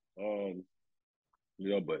well. But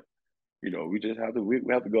we just have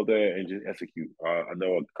to go there and just execute. I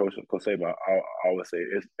know Coach Saban, I always say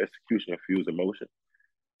it's execution fuels emotion.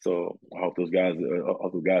 So I hope those guys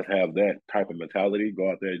have that type of mentality.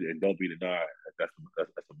 Go out there and don't be denied. That's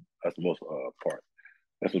the most part.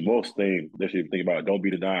 That's the most thing they should think about. Don't be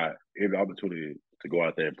denied every opportunity to go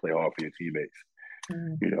out there and play hard for your teammates.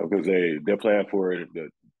 Mm-hmm. Because they're playing for the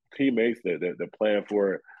teammates. They're playing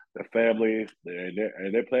for their families, and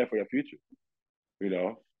they're playing for their future.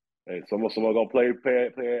 And someone gonna play at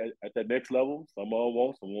that next level. Someone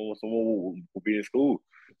won't. Someone will be in school.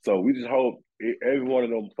 So we just hope every one of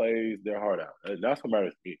them plays their heart out, and that's what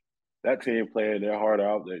matters to me. That team playing their heart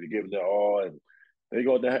out, they're giving their all, and they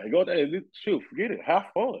go there and shoot, forget it, have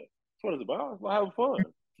fun. That's what it's about. It's about having fun.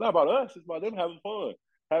 It's not about us. It's about them having fun.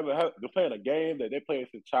 They're playing a game that they played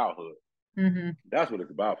since childhood. Mm-hmm. That's what it's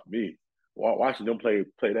about for me. Watching them play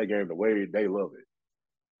that game the way they love it.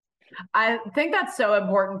 I think that's so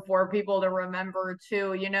important for people to remember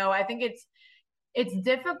too. I think it's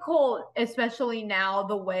difficult, especially now,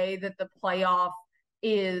 the way that the playoff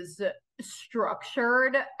is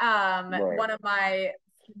structured. Right.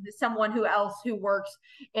 Someone who works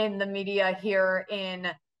in the media here in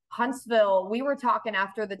Huntsville, we were talking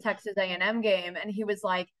after the Texas A&M game, and he was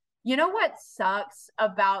like, what sucks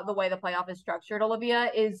about the way the playoff is structured, Olivia,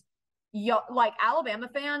 is Alabama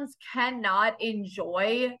fans cannot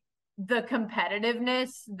enjoy the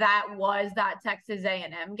competitiveness that was that Texas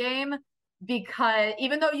A&M game, because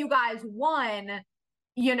even though you guys won,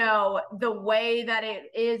 the way that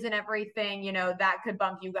it is and everything, that could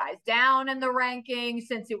bump you guys down in the rankings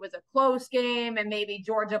since it was a close game and maybe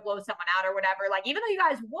Georgia blows someone out or whatever. Even though you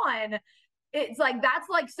guys won, it's like that's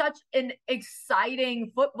like such an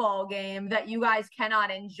exciting football game that you guys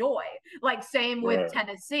cannot enjoy. Like same with Right.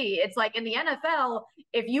 Tennessee. It's like in the NFL,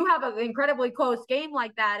 if you have an incredibly close game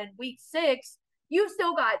like that in week 6, you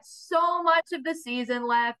still got so much of the season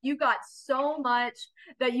left. You got so much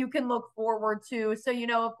that you can look forward to. So,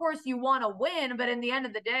 of course you want to win, but in the end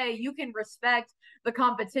of the day, you can respect the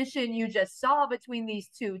competition you just saw between these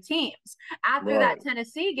two teams. After that Right.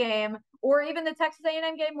 Tennessee game, or even the Texas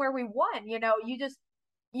A&M game where we won,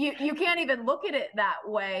 you can't even look at it that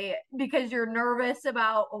way because you're nervous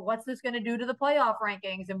about what's this going to do to the playoff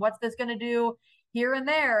rankings and what's this going to do here and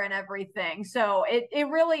there and everything. So it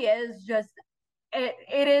really is just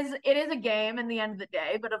it is a game in the end of the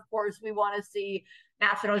day, but of course we want to see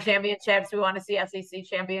national championships, we want to see SEC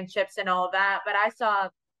championships and all of that. But I saw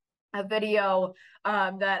a video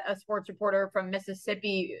that a sports reporter from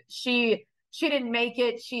Mississippi, she didn't make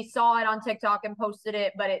it. She saw it on TikTok and posted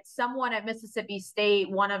it, but it's someone at Mississippi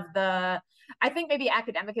State, one of the, I think maybe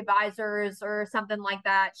academic advisors or something like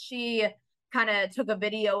that. She kind of took a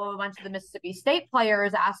video of a bunch of the Mississippi State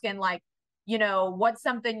players asking like, what's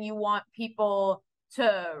something you want people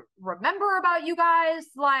to remember about you guys,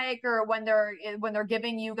 like, or when they're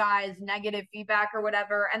giving you guys negative feedback or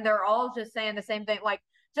whatever, and they're all just saying the same thing, like,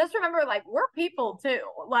 just remember, like, we're people too.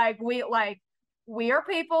 We are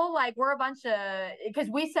people. Like, we're a bunch of, because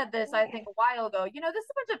we said this, I think, a while ago, this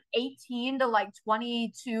is a bunch of 18 to like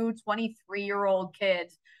 22, 23-year-old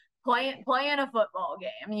kids playing a football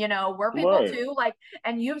game. We're people Right. too. Like,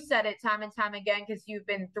 and you've said it time and time again because you've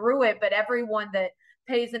been through it, but everyone that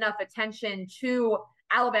pays enough attention to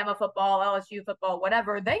Alabama football, LSU football,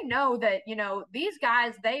 whatever, they know that, these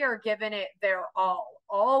guys, they are giving it their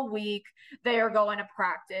all week. They are going to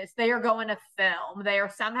practice. They are going to film. They are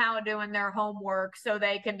somehow doing their homework so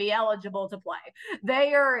they can be eligible to play.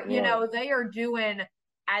 They are, Right. they are doing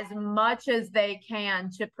as much as they can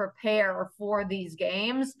to prepare for these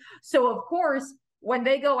games. So, of course, when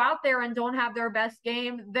they go out there and don't have their best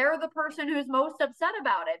game, they're the person who's most upset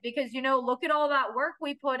about it because, look at all that work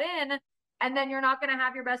we put in and then you're not going to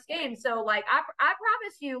have your best game. So like I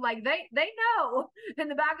promise you, like they know in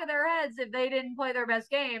the back of their heads if they didn't play their best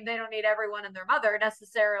game, they don't need everyone and their mother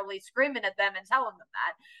necessarily screaming at them and telling them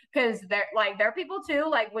that because they're people too.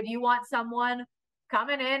 Like, would you want someone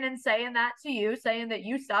coming in and saying that to you, saying that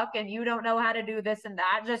you suck and you don't know how to do this and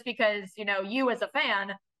that just because you as a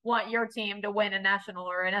fan want your team to win a national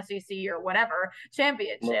or an SEC or whatever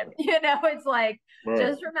championship? Right. It's like, Right.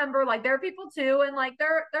 just remember, like, there are people too, and like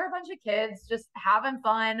they're a bunch of kids just having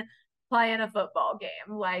fun playing a football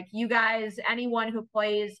game. Like, you guys, anyone who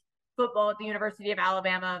plays football at the University of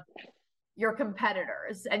Alabama, you're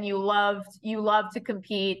competitors and you love to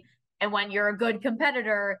compete. And when you're a good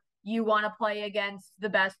competitor, you want to play against the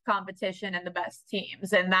best competition and the best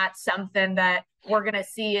teams. And that's something that we're going to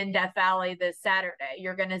see in Death Valley this Saturday.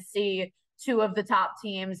 You're going to see two of the top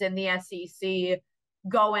teams in the SEC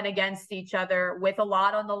going against each other with a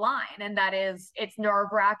lot on the line. And it's nerve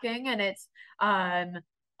wracking and it's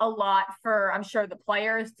a lot for, I'm sure, the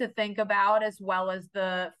players to think about as well as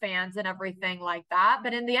the fans and everything like that.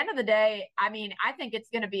 But in the end of the day, I mean, I think it's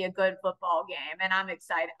going to be a good football game and I'm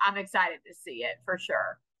excited. I'm excited to see it for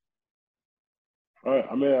sure.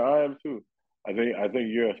 I mean, I am too. I think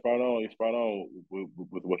you're spot on. You're spot on with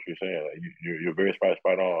what you're saying. Like, you're very spot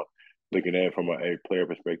on. Looking at it from a player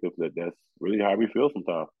perspective, that's really how we feel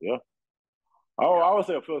sometimes. Yeah. Yeah. I would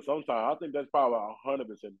say I feel sometimes. I think that's probably 100% of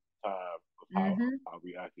the time of Mm-hmm. how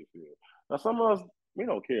we actually feel. Now, some of us we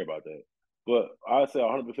don't care about that, but I say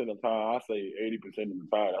 100% of the time. I say 80% of the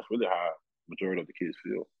time. That's really how majority of the kids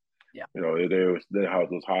feel. Yeah. They have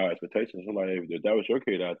those high expectations. Somebody, if that was your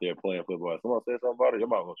kid out there playing football, someone said something about it, you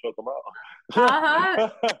might go chuck Uh-huh. them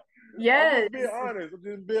out. I'm Yes. just being honest. I'm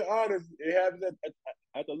just being honest. It happens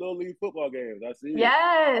at the little league football games. I see it.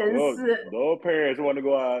 Yes. The old parents want to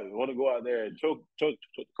go out there and choke the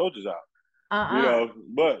coaches out. You Uh-uh. know,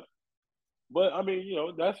 but I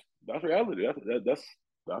mean, that's reality.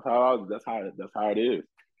 That's how it is.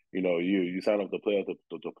 You sign up to play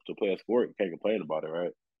a sport. You can't complain about it,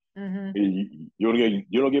 right? Mm-hmm.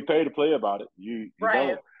 You don't get paid to play about it. You Right.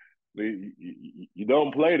 don't you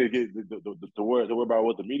don't play to get to worry about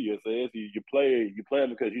what the media says. You play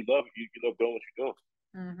because you love doing what you're doing.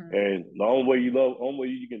 Mm-hmm. And the only way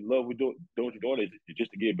you can love doing what you're doing is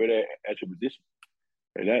just to get better at your position.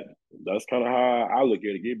 And that's kind of how I look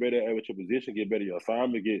at it. Get better at your position, get better at your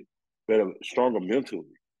assignment, get better, stronger mentally.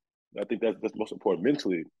 I think that's most important.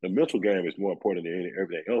 Mentally, the mental game is more important than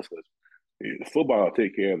everything else. Because football will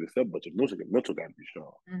take care of itself, but your mental got to be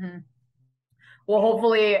strong. Mm-hmm. Well,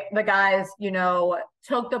 hopefully the guys,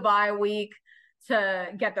 took the bye week to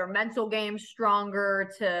get their mental game stronger,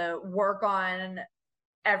 to work on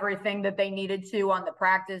everything that they needed to on the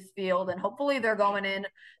practice field. And hopefully they're going in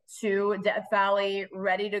to Death Valley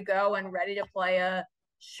ready to go and ready to play a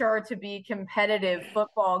sure to be competitive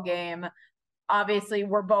football game. Obviously,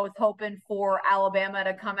 we're both hoping for Alabama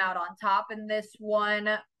to come out on top in this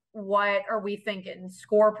one. What are we thinking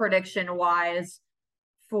score prediction wise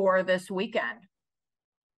for this weekend?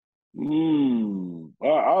 Let me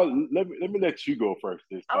let you go first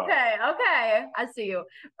this time. Okay. I see you.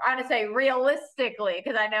 I'm going to say realistically,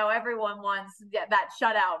 because I know everyone wants that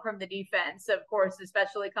shutout from the defense, of course,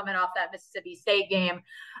 especially coming off that Mississippi State game.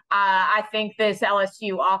 I think this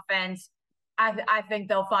LSU offense, I think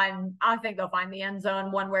they'll find the end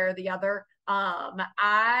zone one way or the other.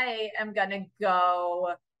 I am going to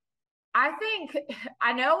go. I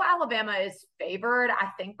know Alabama is favored, I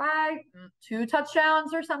think by 2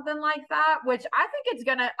 touchdowns or something like that, which I think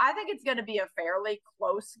it's gonna be a fairly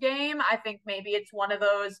close game. I think maybe it's one of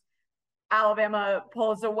those Alabama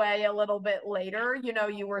pulls away a little bit later.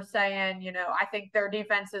 You were saying, I think their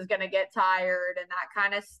defense is gonna get tired and that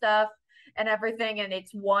kind of stuff and everything, and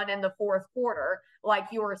it's won in the fourth quarter,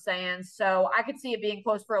 like you were saying. So I could see it being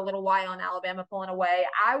close for a little while and Alabama pulling away.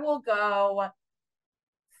 I will go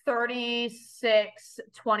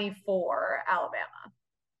 36-24 Alabama.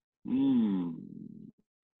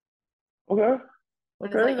 Okay. We'll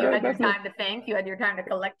just let you had your time to think. You had your time to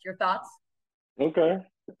collect your thoughts. Okay.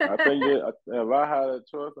 I think if I had a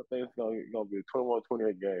choice, I think it's gonna be a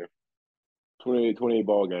 21-28 game. 28-28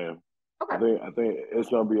 ball game. Okay. I think it's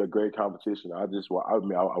gonna be a great competition. I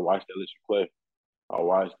watched LSU play. I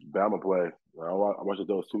watched Bama play. I watched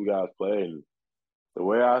those two guys play, and the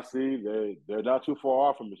way I see, they're not too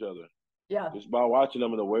far off from each other. Yeah. Just by watching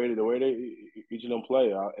them and the way they each of them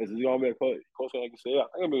play, is it gonna be a close game? Like you said, I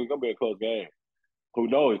think it's gonna be a close game. Who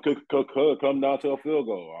knows? It could come down to a field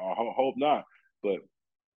goal. I hope not. But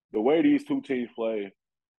the way these two teams play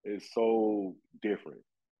is so different.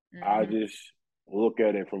 I just look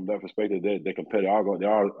at it from that perspective. They're competitive. They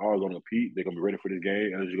are going to compete. They're going to be ready for this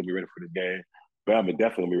game. LSU's going to be ready for this game. Bama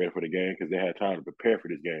definitely going to be ready for the game because they had time to prepare for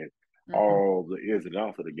this game. All the ins and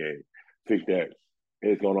outs of the game. Think that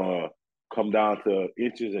it's going to come down to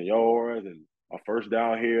inches and yards and a first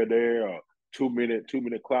down here or there, or 2 minute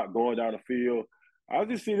clock going down the field. I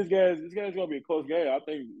just see this game's going to be a close game. I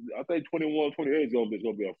think 21-28 is going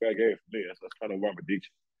to be a fair game for me. That's kind of my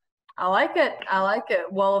prediction. I like it.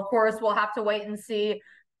 Well, of course, we'll have to wait and see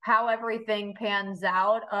how everything pans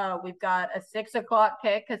out. We've got a 6 o'clock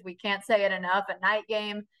kick, because we can't say it enough, a night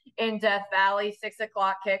game in Death Valley, 6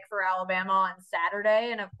 o'clock kick for Alabama on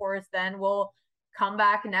Saturday. And of course, then we'll come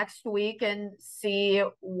back next week and see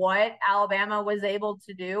what Alabama was able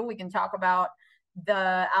to do. We can talk about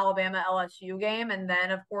the Alabama LSU game, and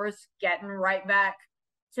then of course getting right back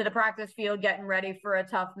to the practice field, getting ready for a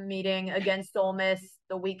tough meeting against Ole Miss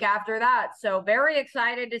the week after that. So very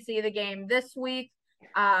excited to see the game this week.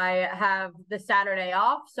 I have the Saturday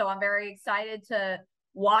off, so I'm very excited to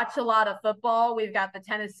watch a lot of football. We've got the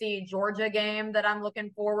Tennessee-Georgia game that I'm looking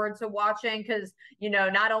forward to watching because,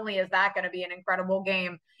 not only is that going to be an incredible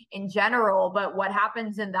game in general, but what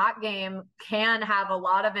happens in that game can have a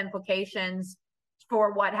lot of implications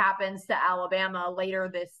for what happens to Alabama later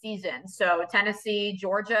this season. So Tennessee,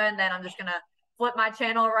 Georgia, and then I'm just going to flip my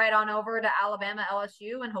channel right on over to Alabama,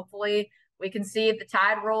 LSU, and hopefully we can see the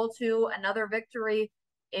Tide roll to another victory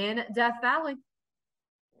in Death Valley.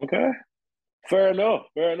 Okay. Fair enough.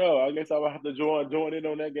 I guess I'll have to join in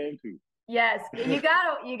on that game too. Yes, you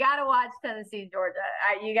gotta watch Tennessee, Georgia.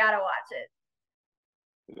 You gotta watch it.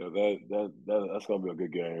 That's gonna be a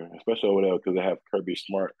good game, especially over there because they have Kirby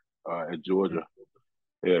Smart at Georgia.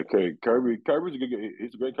 Yeah, Kirby's a good.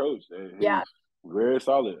 He's a great coach. He's very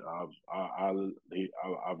solid. I've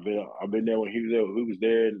been there when he was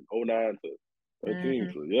there in 09 to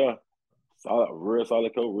 13. So yeah, solid, real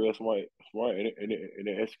solid coach, real smart, and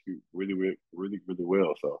they execute really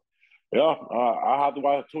well. So yeah, I'll have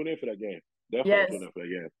to tune in for that game. Definitely tune in for that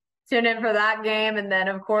game. Tune in for that game, and then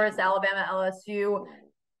of course Alabama LSU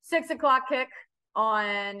 6 o'clock kick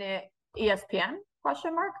on ESPN ?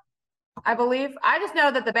 I Bleav. I just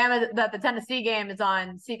know that the Tennessee game is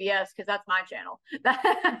on CBS because that's my channel.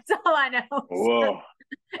 That's all I know. Well,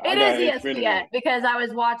 it is ESPN because I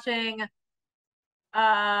was watching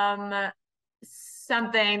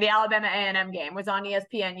something. The Alabama A&M game was on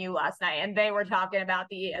ESPNU last night, and they were talking about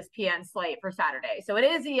the ESPN slate for Saturday. So it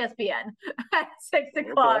is ESPN at 6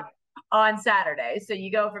 o'clock on Saturday. So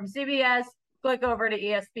you go from CBS, click over to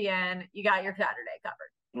ESPN. You got your Saturday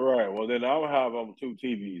covered. Right. Well, then I'll have 2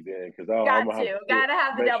 TVs then because I'm gonna gotta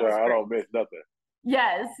have the double screen. I don't miss nothing.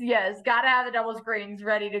 Yes. Got to have the double screens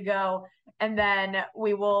ready to go. And then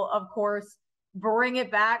we will, of course, bring it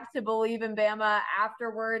back to Bleav in Bama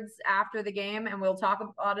afterwards, after the game, and we'll talk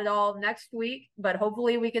about it all next week. But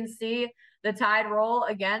hopefully we can see the Tide roll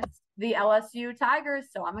against the LSU Tigers.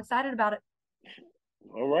 So I'm excited about it.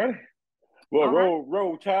 All right. Well,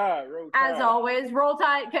 roll Tide. As always, roll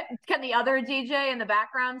Tide. Can the other DJ in the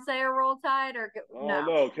background say a roll Tide or no?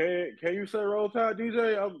 No. Can you say roll Tide,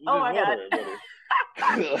 DJ? I'm oh my God.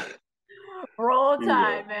 Roll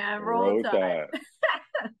Tide, man. Roll Tide.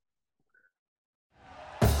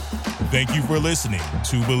 Thank you for listening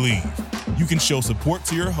to Bleav. You can show support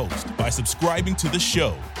to your host by subscribing to the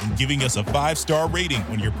show and giving us a 5-star rating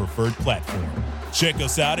on your preferred platform. Check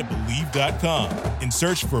us out at Bleav.com and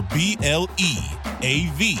search for BLEAV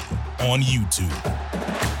on YouTube.